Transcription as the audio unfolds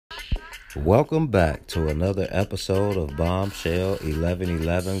Welcome back to another episode of Bombshell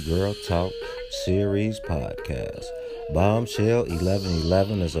 1111 Girl Talk Series Podcast. Bombshell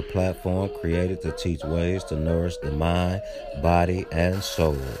 1111 is a platform created to teach ways to nourish the mind, body, and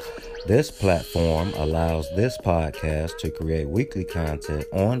soul. This platform allows this podcast to create weekly content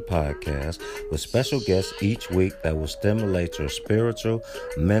on podcasts with special guests each week that will stimulate your spiritual,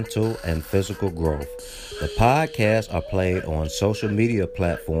 mental, and physical growth. The podcasts are played on social media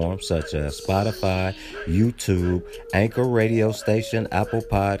platforms such as Spotify, YouTube, Anchor Radio Station, Apple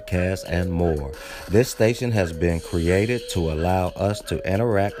Podcasts, and more. This station has been created to allow us to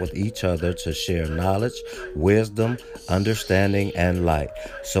interact with each other to share knowledge, wisdom, understanding, and light.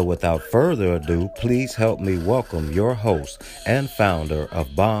 So without further ado, please help me welcome your host and founder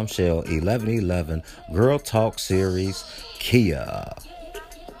of Bombshell 1111 Girl Talk Series, Kia.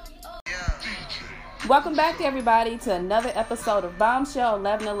 Welcome back, everybody, to another episode of Bombshell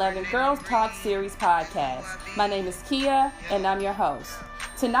 1111 Girls Talk Series Podcast. My name is Kia, and I'm your host.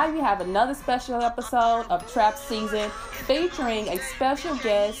 Tonight, we have another special episode of Trap Season featuring a special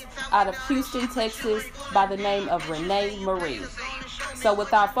guest out of Houston, Texas, by the name of Renee Marie. So,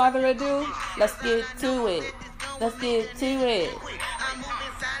 without further ado, let's get to it.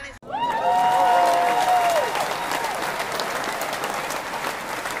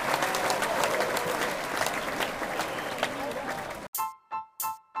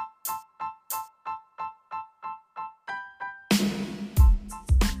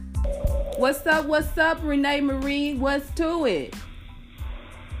 What's up, Renee Marie? What's to it?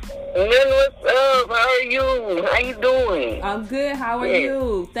 What's up? How are you? How you doing? I'm good. How are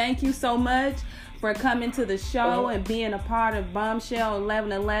you? Thank you so much for coming to the show and being a part of Bombshell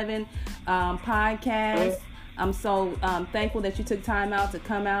 1111 podcast. I'm so thankful that you took time out to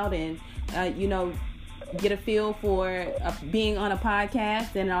come out and, get a feel for being on a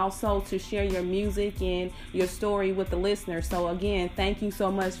podcast and also to share your music and your story with the listeners. So, again, thank you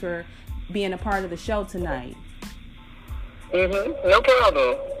so much for being a part of the show tonight. No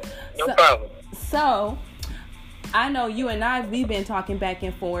problem. No problem. So, I know you and we've been talking back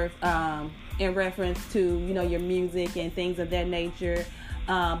and forth in reference to, your music and things of that nature.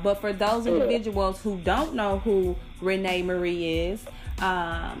 But for those individuals who don't know who Renee Marie is,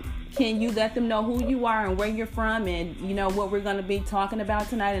 can you let them know who you are and where you're from and, what we're going to be talking about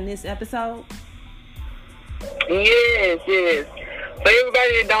tonight in this episode? Yes. For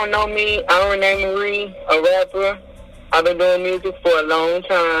everybody that don't know me, I'm Renee Marie, a rapper. I've been doing music for a long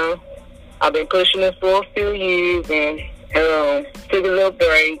time. I've been pushing it for a few years and took a little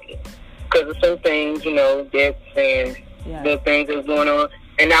break because of some things, deaths and the things that's going on.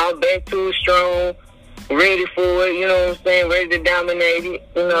 And now I'm back to it strong, ready for it, ready to dominate it,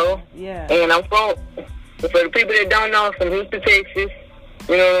 Yeah. And I'm for the people that don't know, I'm from Houston, Texas,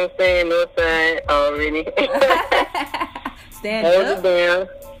 North side already. Stand up.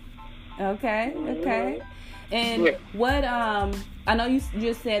 Okay. And what, I know you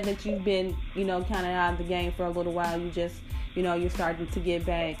just said that you've been, kind of out of the game for a little while. You just, you're starting to get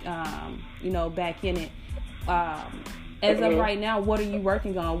back, back in it. As of right now, what are you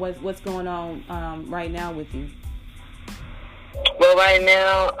working on? What's going on right now with you? Well, right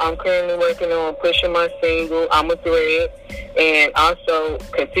now, I'm currently working on pushing my single, I'm a Thread, and also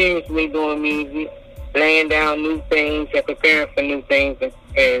continuously doing music, laying down new things and preparing for new things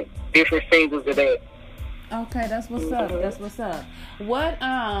and different singles of that. Okay, that's what's up. What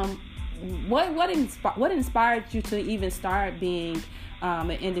inspired you to even start being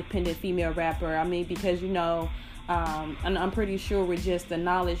an independent female rapper? I mean, because and I'm pretty sure with just the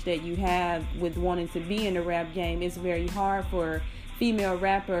knowledge that you have with wanting to be in the rap game, it's very hard for female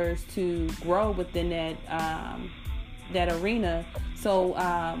rappers to grow within that arena. So,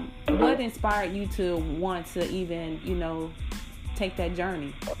 what inspired you to want to even, take that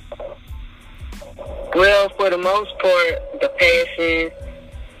journey? Well, for the most part, the passion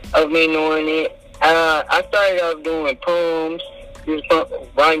of me knowing it, I started off doing poems, just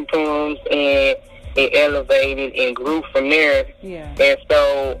writing poems, and it elevated and grew from there. Yeah. And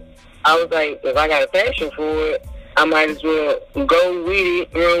so I was like, if I got a passion for it, I might as well go with it,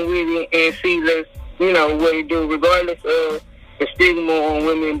 run with it, and see what it do, regardless of the stigma on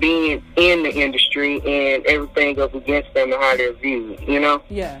women being in the industry and everything up against them and how they're viewed,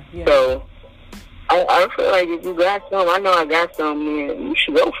 Yeah. So I feel like if you got some, I know I got some, man, you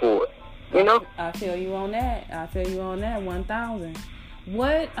should go for it, I feel you on that. 1,000.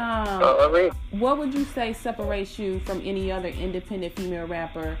 What would you say separates you from any other independent female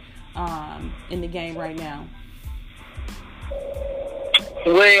rapper in the game right now?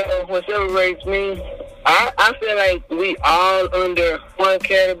 Well, what separates me I feel like we all under one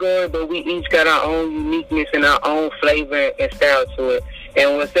category, but we each got our own uniqueness and our own flavor and style to it.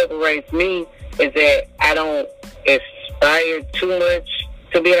 And what separates me is that I don't aspire too much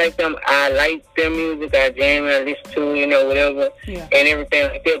to be like them. I like their music, I jam and I listen to, whatever, and everything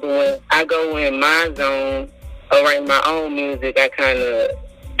like that. But when I go in my zone or write my own music, I kind of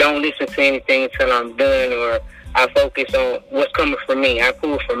don't listen to anything until I'm done, or I focus on what's coming from me. I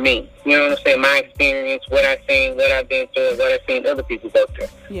pull from me. You know what I'm saying? My experience, what I've seen, what I've been through, what I've seen other people go through.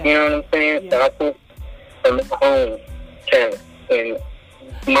 Yeah. You know what I'm saying? Yeah. So I pull from my own talent and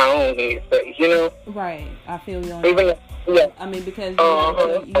my own head, Right. I feel you on that. Yeah. I mean, because you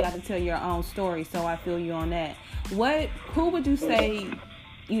got to tell your own story, so I feel you on that. Who would you say,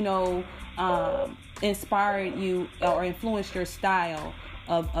 inspired you or influenced your style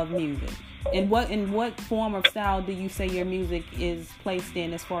of music? And what form of style do you say your music is placed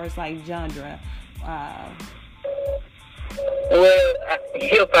in as far as like genre? Well,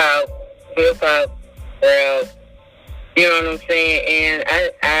 hip hop, rap. You know what I'm saying? And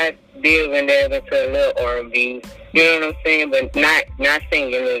I deal in there into a little R&B. You know what I'm saying? But not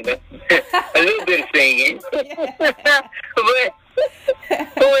singing, a little bit of singing. But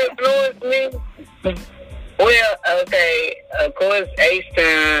who influenced me? Well, okay, of course,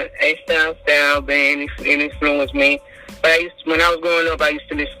 H-Town style band influenced me. But when I was growing up, I used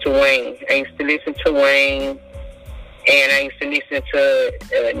to listen to Wayne. And I used to listen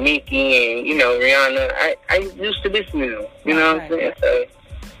to Nicki and, Rihanna. I used to listen to them. You know what I'm saying? So,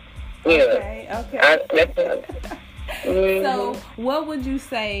 yeah. Okay. So, what would you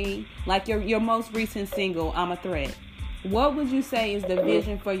say, like your most recent single, I'm a Threat? What would you say is the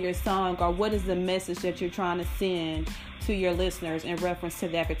vision for your song, or what is the message that you're trying to send to your listeners in reference to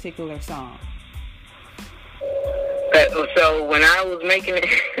that particular song? So when I was making that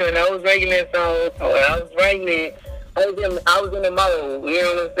song, when I was writing it, I was in the mode. You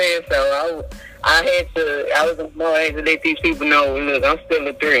know what I'm saying? So I was in the mode. I had to let these people know, look, I'm still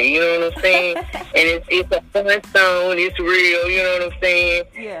a 3. You know what I'm saying? And it's a fun song. It's real. You know what I'm saying?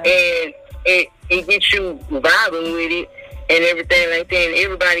 Yeah. And it gets you vibing with it and everything like that. And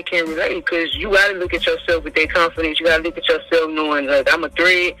everybody can relate, because you got to look at yourself with that confidence. You got to look at yourself knowing, like, I'm a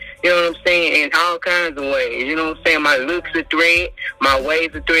threat, you know what I'm saying, in all kinds of ways. You know what I'm saying? My looks a threat, my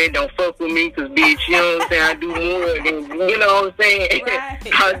ways a threat. Don't fuck with me, because, bitch, you know what I'm saying, I do more than, you know what I'm saying? Right.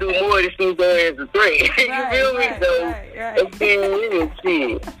 I do more than see her as a threat. You feel me? So,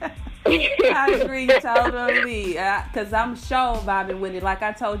 shit. I agree totally, because I'm sure vibing with it. Like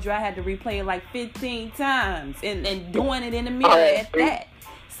I told you, I had to replay it like 15 times and doing it in the mirror at that.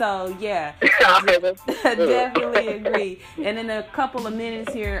 So yeah, definitely agree. And in a couple of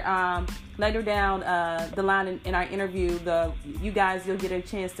minutes here, later down the line in our interview, you'll get a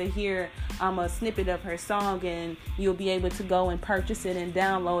chance to hear a snippet of her song, and you'll be able to go and purchase it and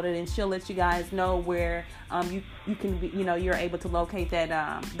download it, and she'll let you guys know where you can be, you're able to locate that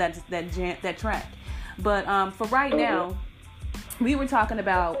track. But for right now, we were talking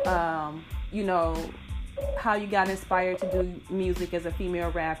about how you got inspired to do music as a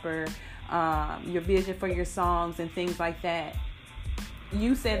female rapper, your vision for your songs and things like that.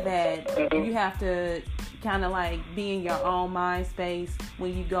 You said that you have to kind of like be in your own mind space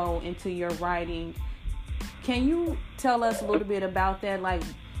when you go into your writing. Can you tell us a little bit about that? Like,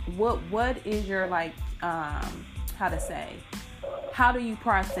 what is your how do you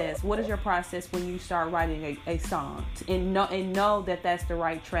process? What is your process when you start writing a song and know that that's the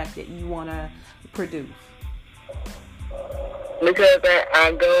right track that you want to produce? Because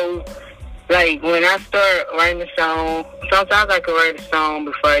I go, like, when I start writing a song, sometimes I can write a song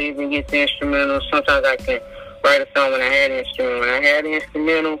before I even get the instrumental. Sometimes I can write a song when I had the instrumental. When I had the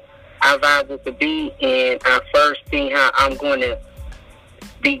instrumental, I vibe with the beat, and I first think how I'm going to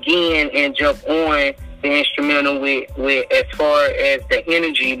begin and jump on the instrumental with as far as the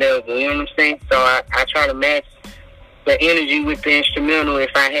energy level. You know what I'm saying? So I try to match the energy with the instrumental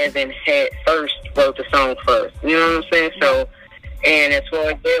if I haven't wrote the song first. You know what I'm saying? So, and as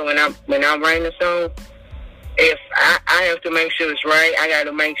far as that, when I'm writing a song, if I have to make sure it's right, I got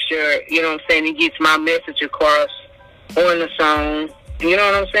to make sure, you know what I'm saying, it gets my message across on the song. You know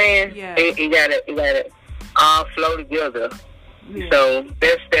what I'm saying? Yeah. It gotta all flow together. Yeah. So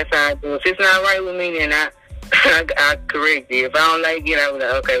that's how I do it. If it's not right with me, then I correct it. If I don't like it, I'm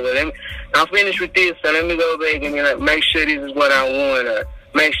like, okay, well, I'm finished with this, so let me go back and make sure this is what I want, or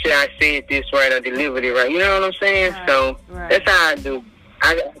make sure I said this right, or delivered it right. You know what I'm saying? Right, so that's how I do.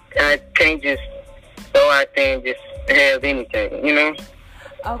 I can't just go out there and just have anything, you know?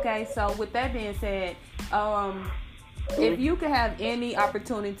 Okay, so with that being said, If you could have any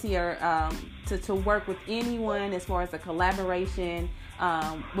opportunity or to work with anyone as far as a collaboration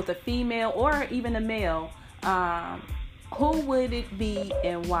with a female or even a male, who would it be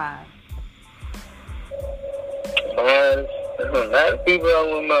and why? A lot of people I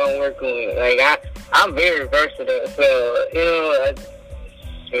wouldn't mind working with. Like I'm very versatile, so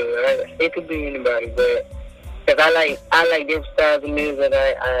it could be anybody, but because I like different styles of music,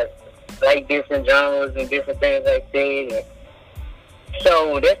 I like different genres and different things like that.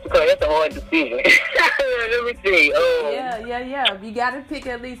 So that's a hard decision. Let me see. Yeah. You got to pick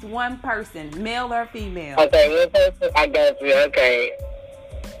at least one person, male or female. Okay, one person. I got you. Okay.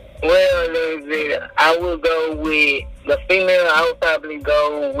 Well, let me see. I will go with the female. I would probably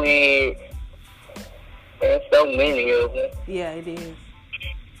go with. There's so many of them. Yeah, it is.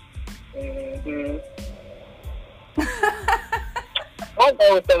 Mm-hmm. I'll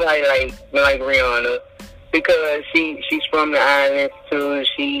go with somebody like Rihanna because she's from the islands too.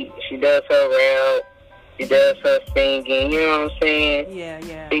 She does her rap, she does her singing. You know what I'm saying? Yeah.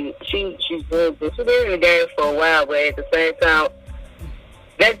 She's good. She's been in the game for a while, but at the same time,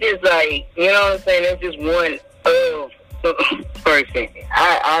 that's just like, you know what I'm saying? That's just one person.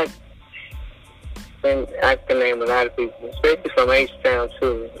 I can name a lot of people, especially from H-Town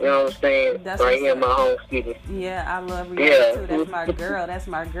too. You know what I'm saying? That's right here in my home city. Yeah, I love Rihanna too. That's my girl. That's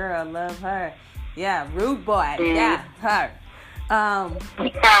my girl. Love her. Yeah, Rude Boy. Mm-hmm. Yeah, her.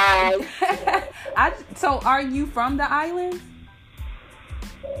 Hi. So, are you from the islands?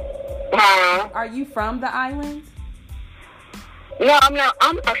 Huh? Are you from the islands? No, I'm not.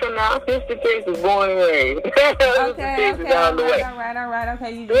 I'm not from now. Houston, Texas, born and raised. Okay. All right.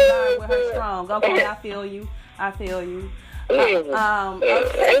 Okay, you just died with her strong. Okay, I feel you. Okay.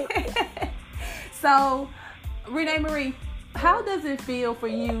 So, Renee Marie, how does it feel for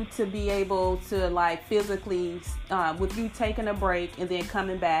you to be able to like physically, with you taking a break and then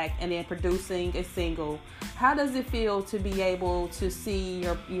coming back and then producing a single? How does it feel to be able to see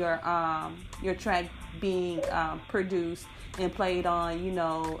your track being produced and played on,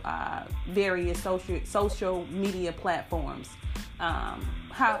 various social media platforms?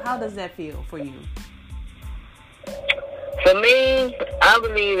 How does that feel for you? For me, I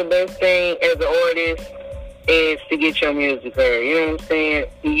believe the best thing as an artist is to get your music heard. You know what I'm saying?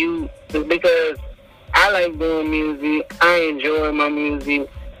 Because I like doing music. I enjoy my music.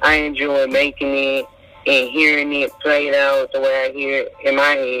 I enjoy making it and hearing it played out the way I hear it in my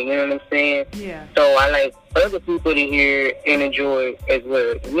head. You know what I'm saying? Yeah. So I like other people to hear it and enjoy it as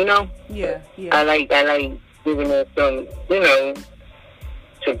well. You know? Yeah. I like giving us some,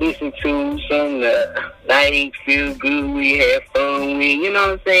 to listen to, some feel good, we have fun with, you know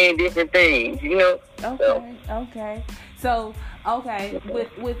what I'm saying? Different things, Okay. So,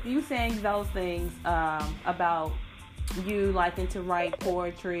 with you saying those things about you liking to write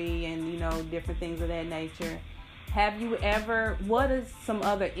poetry and, different things of that nature, what is some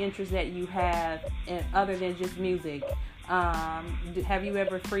other interests that you have other than just music? Have you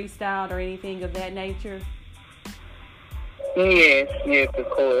ever freestyled or anything of that nature? Yes, of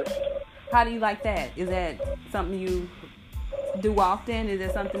course. How do you like that? Is that something you do often? Is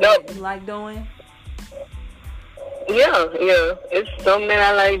that something that you like doing? Yeah. It's something that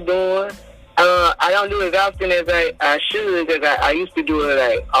I like doing. I don't do it as often as I should, because I used to do it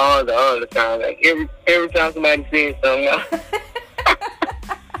like all the time. Like every time somebody says something.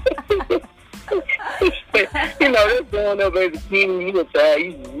 That's growing up as a kid,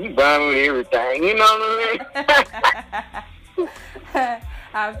 you rhyme with everything. You know what I mean?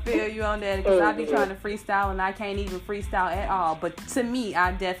 I feel you on that, because I be trying to freestyle and I can't even freestyle at all. But to me,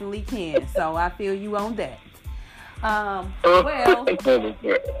 I definitely can. So I feel you on that.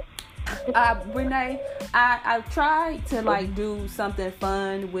 Renee, I try to do something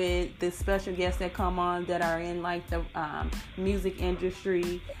fun with the special guests that come on that are in the music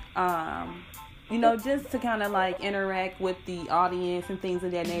industry. Just to kind of interact with the audience and things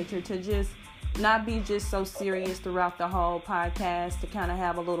of that nature, to just not be just so serious throughout the whole podcast, to kind of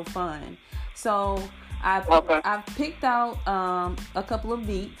have a little fun. So I've picked out a couple of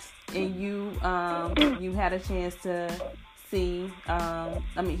beats, and you had a chance to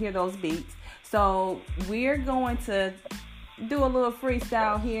hear those beats. So we're going to do a little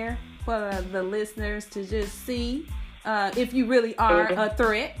freestyle here for the listeners to just see if you really are a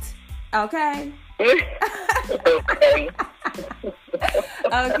threat. Okay.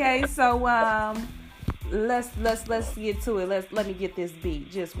 Okay. So let's get to it. Let me get this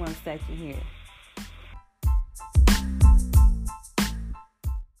beat. Just 1 second here.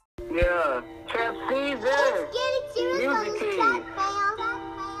 Yeah, trap season. Music kid.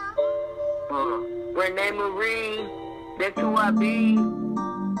 Renee Marie, That's who I be.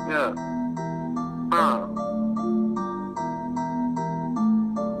 Yeah. Yeah.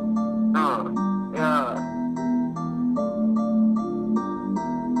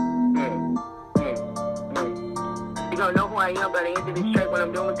 You don't know who I am by the end of this track. When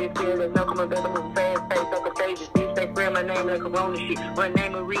I'm doing this shit, there's no coming back. I'm moving fast, pace, so contagious. Bitch, they spread my name like Corona shit. My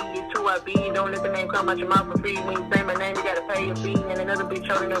name Marie is who I be. Don't let the name come out your mouth for free. When you say my name, you gotta pay a fee. And another bitch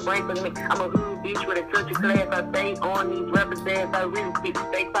holding her brain for me. I'm a hood bitch with a touch of class. I stay on these rappers' ass. I really speak.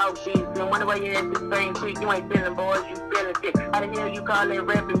 They talk shit. You wonder why you ass this same quick. You ain't feeling boys, you feeling shit. How the hell you call that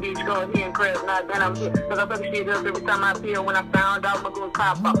rapping bitch? Go ahead and crash. Now that I'm here. Cause I fuck shit up every time I feel. When I found out, my good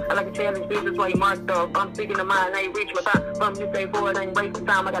pop up. I like a challenge bitch, that's why you marked up. I'm speaking to mine, I ain't reach my time. From this day forward, I ain't wasting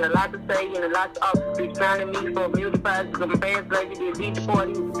time. I got a lot to say and a lot to offer. Bitch sounding me for music files. Cause I'm a fast lady, did beat the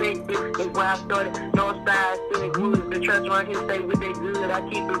party, was sexy. That's where I started. North side, spinning woods. The trust around here stay with it good. I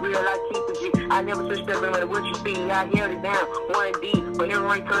keep it real, I keep it G. I never switched up no matter what you see. I held it down, 1D. But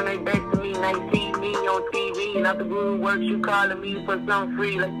everyone turn their back to me and they see me on TV. And after good work, you calling me for some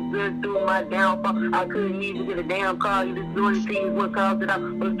free. Like you good through my downfall. I couldn't even get a damn call. You just loyalty is what caused it. I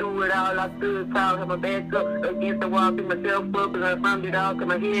was through it all. I stood tall, have my back up against the wall, pick myself up, and I found it all. Cut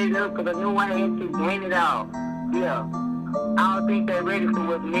my head up, cause I knew I had to gain it all. Yeah. I don't think they're ready for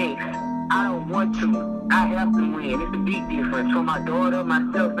what's next. I don't want to. I have to win. It's a big difference for my daughter,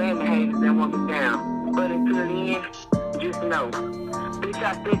 myself, and the haters that want me down. But until the end, just know. Bitch,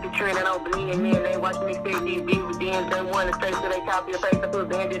 I set the trend and I don't believe in men. They watch me say these beats with them. They want to say so they copy and paste. I put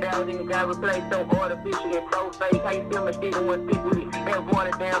bandit out and it got replaced. So artificial and so fake. How you feel my shit and what stick with it? That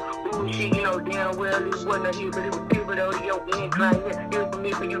water down. Bullshit, you know damn well it wasn't a hit, but it was people though. Your incline, yeah. It was for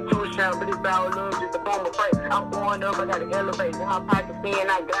me, for you to shout, but it's all love, just a form of praise. I'm going up, I gotta elevate. And my pocket stand,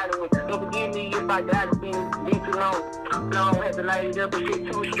 I got it. Don't forgive me if I got it. Been too long. Long, had to light it up and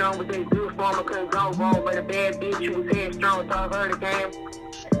shit too strong. But that good form, I couldn't go wrong. But a bad bitch, who was headstrong, so I heard the game.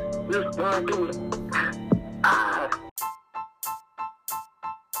 Just run through it.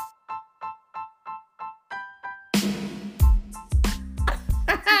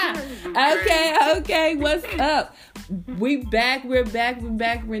 Okay, what's up? We're back.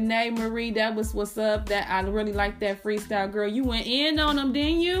 Renee Marie, that was what's up. That I really like that freestyle, girl. You went in on them,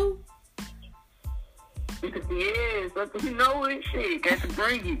 didn't you? Yes, but you know what shit, got to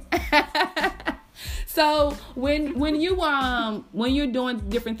bring you. So when you're doing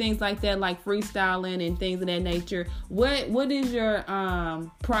different things like that, like freestyling and things of that nature, what is your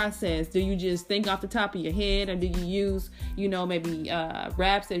process? Do you just think off the top of your head, or do you use maybe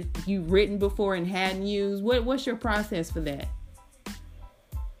raps that you've written before and hadn't used? What's your process for that?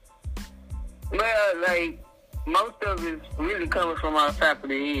 Well, like most of it's really coming from our top of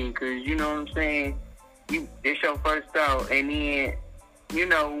the head, cause you know what I'm saying. It's your first thought, and then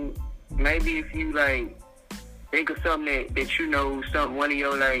maybe if you like think of something that one of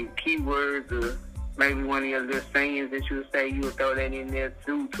your like keywords, or maybe one of your little sayings that you would say, you would throw that in there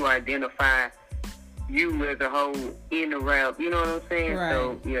too to identify you as a whole in the rap. You know what I'm saying? Right.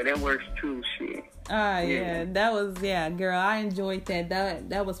 So yeah, that works too. Shit. Yeah, that was girl. I enjoyed that.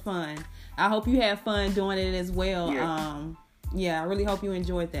 That was fun. I hope you had fun doing it as well. Yeah. I really hope you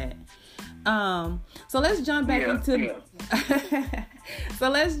enjoyed that. So let's jump back into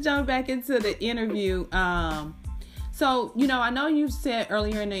the interview. So I know you said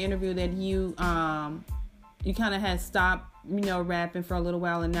earlier in the interview that you kind of had stopped rapping for a little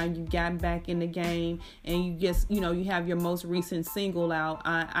while, and now you've gotten back in the game, and you just you have your most recent single out,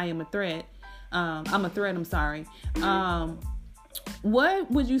 I Am a Threat. I'm a Threat, I'm sorry.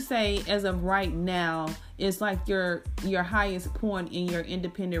 What would you say as of right now is like your highest point in your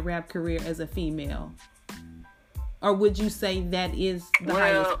independent rap career as a female? Or would you say that is the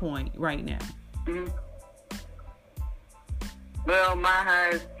highest point right now? Mm-hmm. Well, my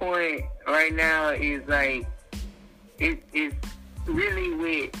highest point right now is like, it's really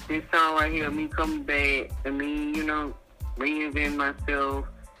with this song right here, me coming back, reinventing myself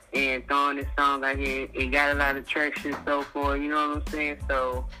and throwing this song out here. It got a lot of traction so far, you know what I'm saying?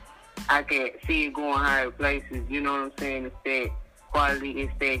 So I can see it going higher places, you know what I'm saying? It's that quality,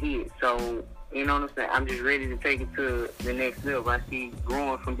 it's that hit. So, you know what I'm saying? I'm just ready to take it to the next level. I see it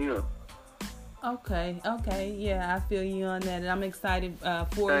growing from here. Okay. Yeah, I feel you on that, and I'm excited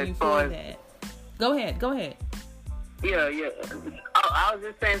for you for that. Go ahead. Yeah. I was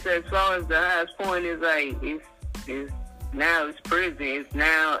just saying that as far as the highest point is like, it's now, it's present, it's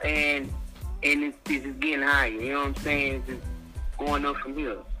now, and it's just getting higher. You know what I'm saying? It's just going up from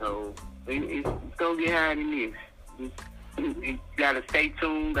here. So it's gonna get higher than this. You gotta stay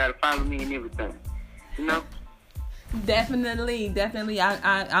tuned, gotta follow me and everything. Definitely.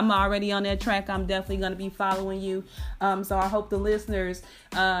 I'm already on that track. I'm definitely going to be following you. So I hope the listeners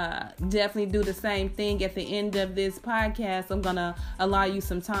definitely do the same thing. At the end of this podcast, I'm going to allow you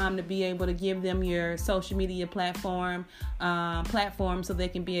some time to be able to give them your social media platform so they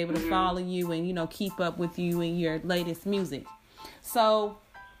can be able to follow you and, you know, keep up with you and your latest music. So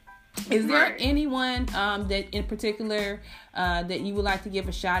is there anyone that in particular that you would like to give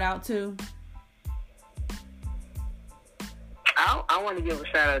a shout out to? I want to give a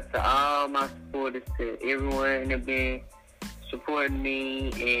shout out to all my supporters, to everyone that been supporting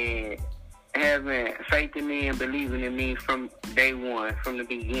me and having faith in me and believing in me from day one, from the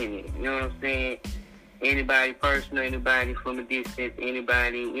beginning. You know what I'm saying? Anybody personal, anybody from a distance,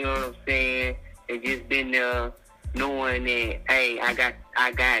 anybody, you know what I'm saying? They just been there knowing that, hey, I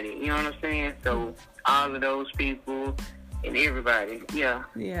got it. You know what I'm saying? So all of those people and everybody,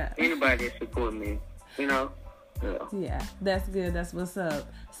 anybody that support me, you know. Yeah, that's good. That's what's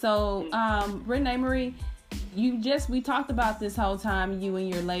up. So, Renee Marie, we talked about this whole time, you and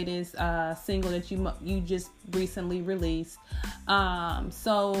your latest single that you just recently released.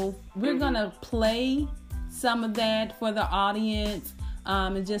 So we're gonna play some of that for the audience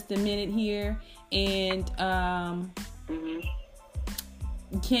in just a minute here, and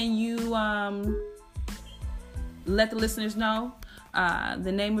can you let the listeners know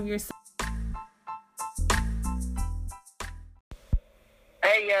the name of your song?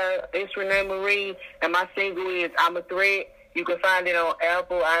 Hey, it's Renee Marie, and my single is I'm a Threat. You can find it on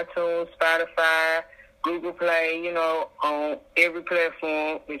Apple, iTunes, Spotify, Google Play, you know, on every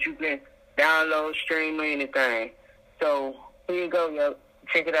platform that you can download, stream, or anything. So, here you go, yo.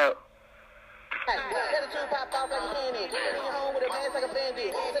 Check it out. Attitude pop off like candy. Sitting your home with a mask like a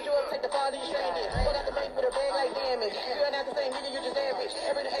bandit. Set you up, take the fall, you stranded. Pull out the bank with a bag like damage. You are not the same nigga, you just average.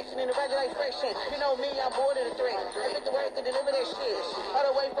 Every action in the budget like friction. You know me, I'm more than a threat. I pick the words to deliver that shit. All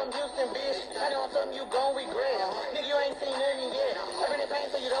the way from Houston, bitch. I know something you gon' regret. Nigga, you ain't seen nothing yet. I bring the pain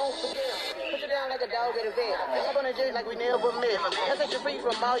so you don't forget. Put you down like a dog at a vet. Up on a jet like we never met. I set you free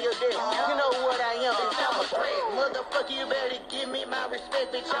from all your debt. You know what I am, bitch, I'm a threat. Motherfucker, you better give me my respect,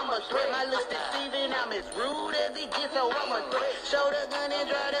 bitch, I'm a threat. My list is Steven, I'm as rude as it gets, so I'm a threat. Show the gun and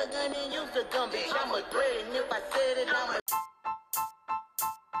draw the gun and use the gun, bitch, I'm a threat. And if I said it, I'm a...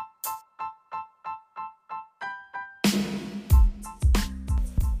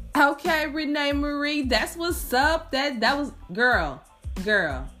 Okay, Renee Marie, that's what's up. That was girl.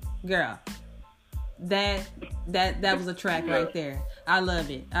 That was a track right there. I love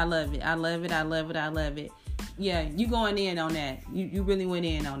it. Yeah, you going in on that. You really went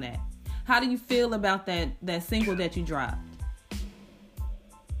in on that. How do you feel about that single that you dropped?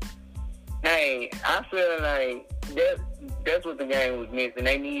 Hey, I feel like that's what the game was missing.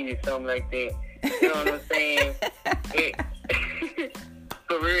 They needed something like that. You know what I'm saying?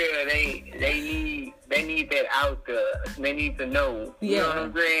 For real, they need that out there. They need to know. You know what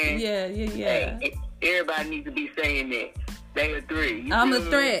I'm saying? Yeah. Hey, everybody needs to be saying that. They a threat. I'm a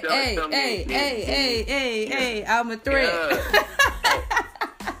threat. Hey, I'm a threat.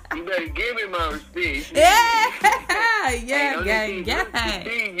 You better give me my respect. Yeah.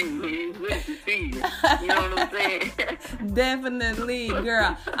 You know what I'm saying? Definitely,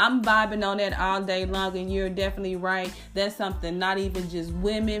 girl. I'm vibing on that all day long, and you're definitely right. That's something not even just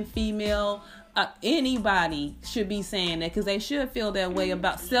women, female, anybody should be saying that, because they should feel that way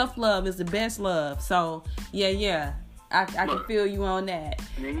about self-love is the best love. So, yeah. I can feel you on that.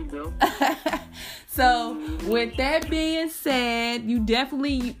 There you go. So, with that being said, you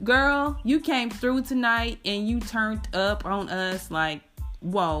definitely, girl, you came through tonight and you turned up on us like,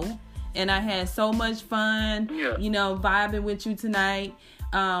 whoa. And I had so much fun, vibing with you tonight.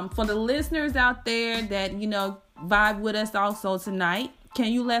 For the listeners out there that, vibe with us also tonight,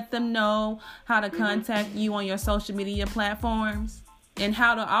 can you let them know how to contact you on your social media platforms? And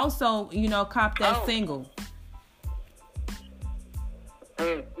how to also, cop that single?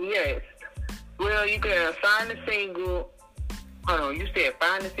 Yes. Well, you can find the single. Hold on, you said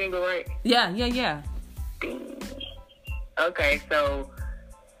find the single, right? Yeah. Okay, so,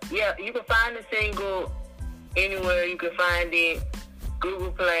 yeah, you can find the single anywhere. You can find it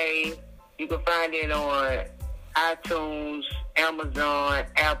Google Play. You can find it on iTunes, Amazon,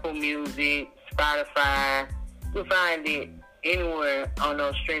 Apple Music, Spotify. You can find it anywhere on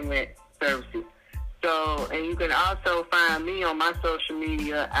those streaming services. So, and you can also find me on my social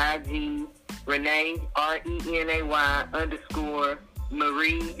media, IG, Renee, RENAY _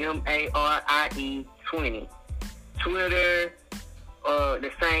 Marie, MARIE 20. Twitter,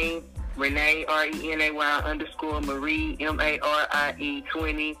 the same, Renee, RENAY _ Marie, MARIE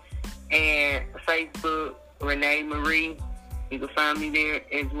 20. And Facebook, Renee Marie. You can find me there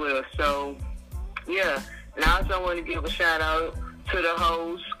as well. So, yeah. And I also want to give a shout out to the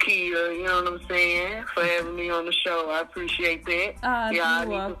host, Kia, you know what I'm saying, for having me on the show. I appreciate that. I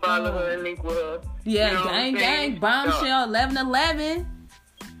need to follow her and link with her. Yeah, you know gang, Bombshell 1111.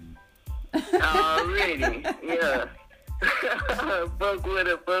 Already, yeah. fuck with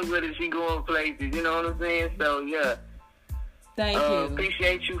her. She going places, you know what I'm saying? So, yeah. Thank you.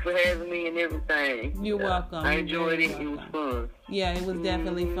 Appreciate you for having me and everything. You're welcome. I enjoyed it. It was fun. Yeah, it was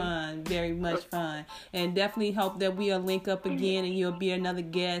definitely fun. Very much fun. And definitely hope that we'll link up again and you'll be another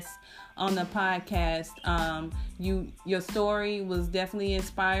guest on the podcast. Your story was definitely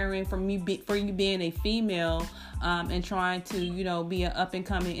inspiring for you being a female and trying to, you know, be an up and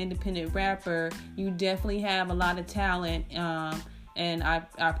coming independent rapper. You definitely have a lot of talent. And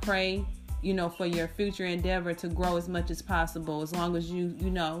I pray, you know, for your future endeavor to grow as much as possible, as long as you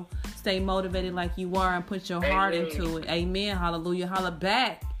know, stay motivated like you are and put your heart into it. Amen. Hallelujah. Holla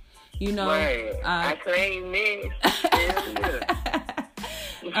back. You know, right. I claim this.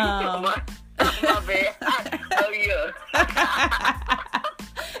 My bad. Oh, yeah.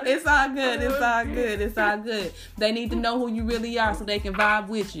 It's all good. It's all good. It's all good. They need to know who you really are so they can vibe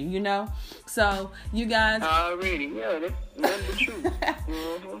with you, you know? So, you guys... Already, yeah, that's the truth.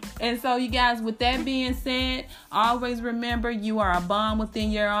 Mm-hmm. And so, you guys, with that being said, always remember you are a bomb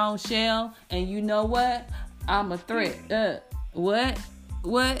within your own shell. And you know what? I'm a threat. What?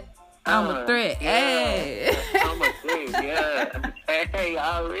 I'm a threat. Yeah. Hey. I'm a threat, yeah. Hey,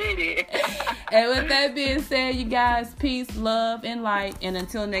 already. And with that being said, you guys, peace, love, and light. And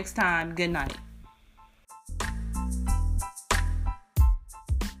until next time, good night.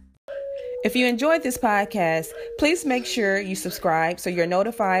 If you enjoyed this podcast, please make sure you subscribe so you're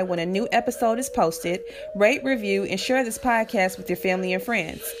notified when a new episode is posted, rate, review, and share this podcast with your family and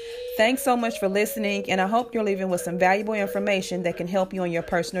friends. Thanks so much for listening, and I hope you're leaving with some valuable information that can help you on your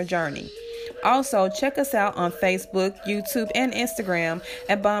personal journey. Also, check us out on Facebook, YouTube, and Instagram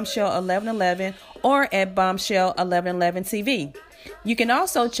at Bombshell 1111 or at Bombshell 1111 TV. You can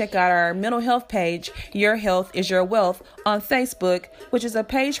also check out our mental health page, Your Health is Your Wealth, on Facebook, which is a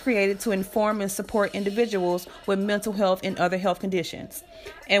page created to inform and support individuals with mental health and other health conditions.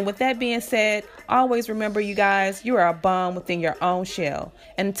 And with that being said, always remember, you guys, you are a bomb within your own shell.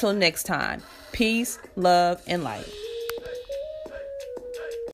 And until next time, peace, love, and light.